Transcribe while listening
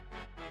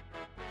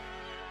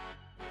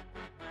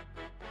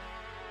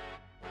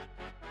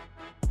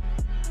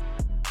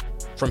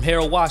From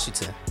Harold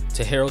Washington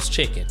to Harold's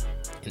Chicken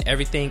and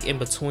everything in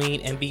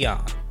between and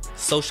beyond,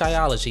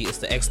 Sociology is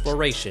the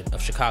exploration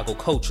of Chicago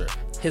culture,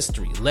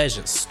 history,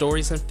 legends,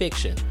 stories, and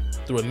fiction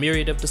through a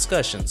myriad of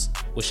discussions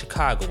with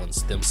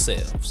Chicagoans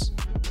themselves.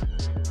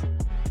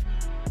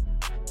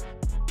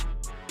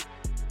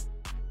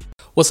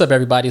 What's up,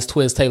 everybody? It's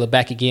Twiz Taylor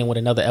back again with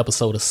another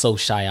episode of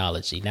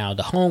Sociology. Now,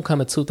 the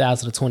homecoming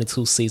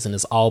 2022 season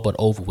is all but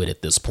over with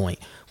at this point,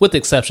 with the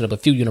exception of a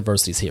few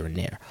universities here and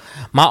there.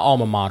 My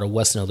alma mater,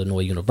 Western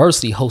Illinois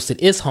University, hosted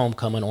its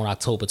homecoming on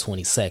October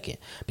 22nd,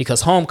 because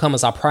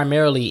homecomings are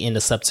primarily in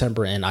the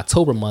September and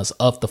October months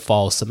of the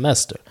fall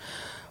semester.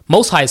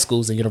 Most high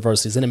schools and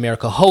universities in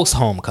America host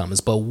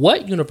homecomings, but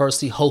what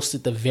university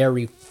hosted the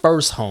very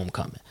first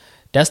homecoming?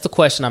 That's the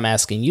question I'm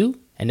asking you.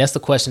 And that's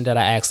the question that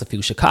I asked a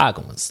few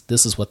Chicagoans.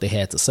 This is what they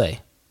had to say.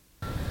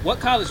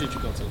 What college did you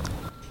go to?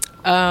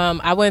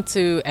 I went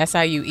to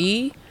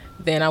SIUE,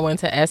 then I went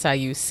to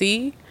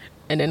SIUC,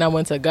 and then I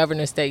went to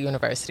Governor State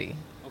University.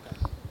 Okay.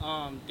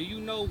 Do you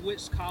know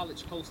which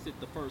college hosted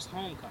the first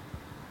homecoming?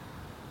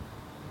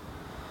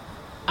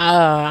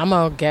 I'm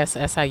going to guess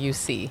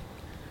SIUC.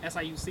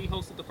 SIUC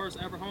hosted the first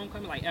ever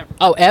homecoming? Like ever?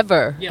 Oh,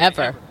 ever? Yeah,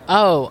 ever. Like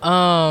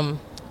ever.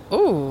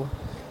 Oh,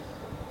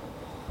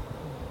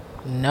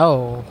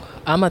 no.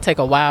 I'm going to take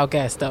a wild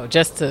guess, though, was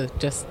it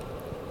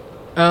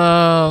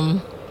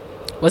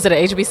a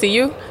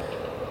HBCU?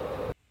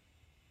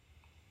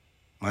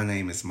 My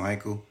name is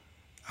Michael.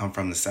 I'm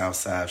from the south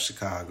side of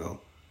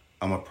Chicago.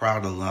 I'm a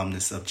proud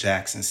alumnus of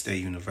Jackson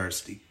State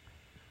University.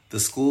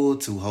 The school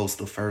to host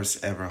the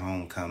first ever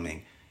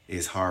homecoming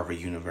is Harvard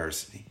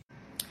University.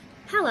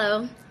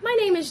 Hello, my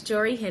name is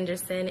Jory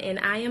Henderson, and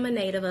I am a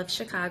native of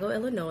Chicago,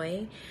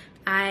 Illinois.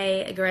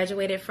 I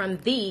graduated from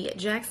the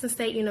Jackson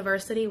State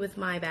University with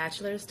my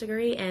bachelor's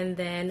degree, and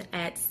then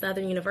at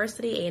Southern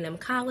University, A&M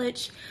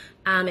College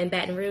in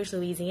Baton Rouge,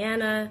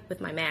 Louisiana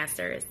with my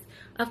master's.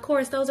 Of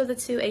course, those are the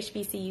two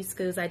HBCU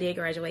schools I did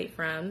graduate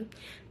from.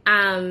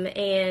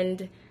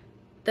 And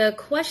the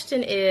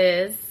question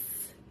is,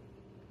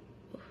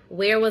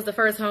 where was the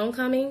first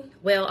homecoming?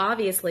 Well,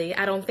 obviously,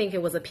 I don't think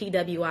it was a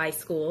PWI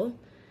school.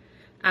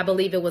 I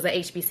believe it was a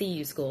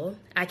HBCU school.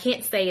 I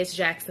can't say it's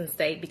Jackson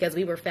State because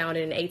we were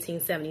founded in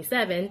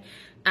 1877.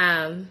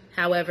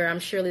 However, I'm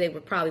sure they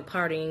were probably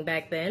partying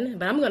back then.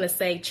 But I'm going to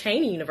say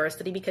Cheyney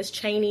University because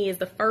Cheyney is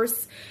the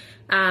first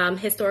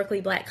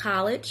historically black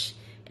college.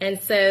 And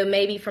so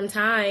maybe from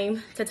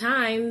time to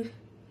time,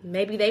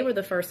 maybe they were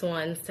the first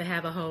ones to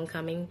have a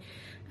homecoming.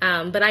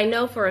 But I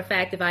know for a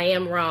fact, if I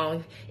am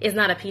wrong, it's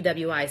not a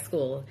PWI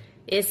school.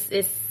 It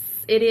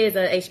is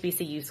a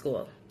HBCU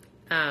school.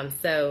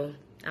 So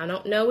I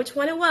don't know which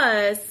one it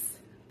was,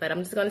 but I'm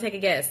just going to take a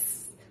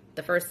guess.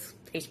 The first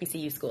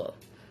HBCU school.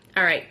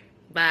 All right.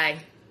 Bye.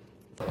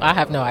 I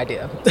have no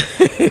idea.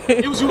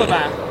 It was U of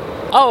I.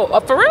 Oh,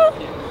 for real?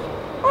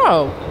 Yeah.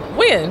 Oh,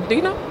 when? Do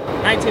you know?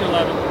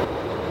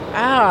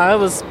 1911. It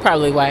was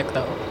probably whack,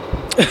 though.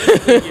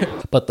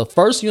 But the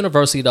first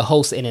university to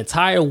host an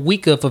entire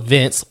week of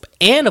events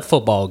and a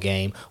football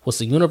game was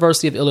the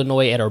University of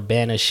Illinois at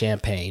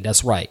Urbana-Champaign.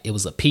 That's right. It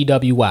was a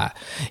PWI.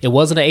 It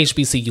wasn't an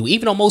HBCU,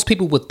 even though most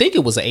people would think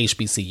it was an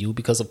HBCU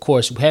because, of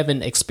course, you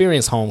haven't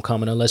experienced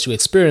homecoming unless you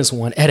experience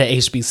one at an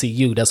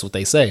HBCU. That's what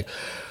they say.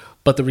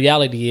 But the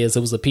reality is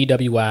it was a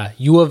PWI,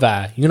 U of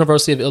I,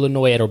 University of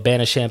Illinois at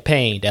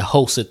Urbana-Champaign that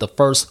hosted the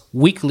first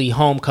weekly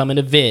homecoming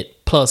event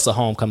plus a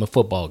homecoming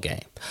football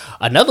game.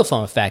 Another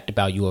fun fact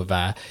about U of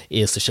I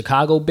is the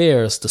Chicago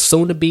Bears, the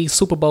soon-to-be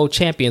Super Bowl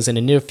champions in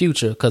the near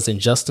future, because in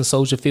Justin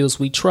Soldier Fields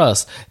we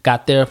trust,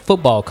 got their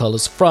football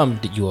colors from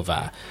the U of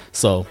I.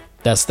 So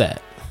that's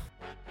that.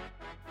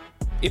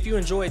 If you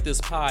enjoyed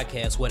this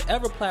podcast,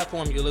 whatever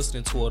platform you're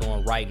listening to it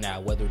on right now,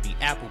 whether it be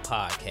Apple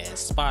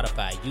Podcasts,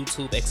 Spotify,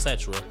 YouTube,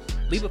 etc.,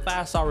 leave a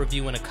 5-star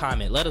review and a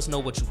comment. Let us know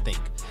what you think.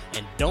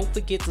 And don't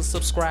forget to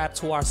subscribe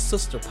to our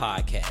sister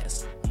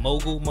podcast,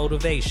 Mogul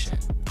Motivation,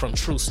 from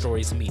True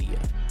Stories Media.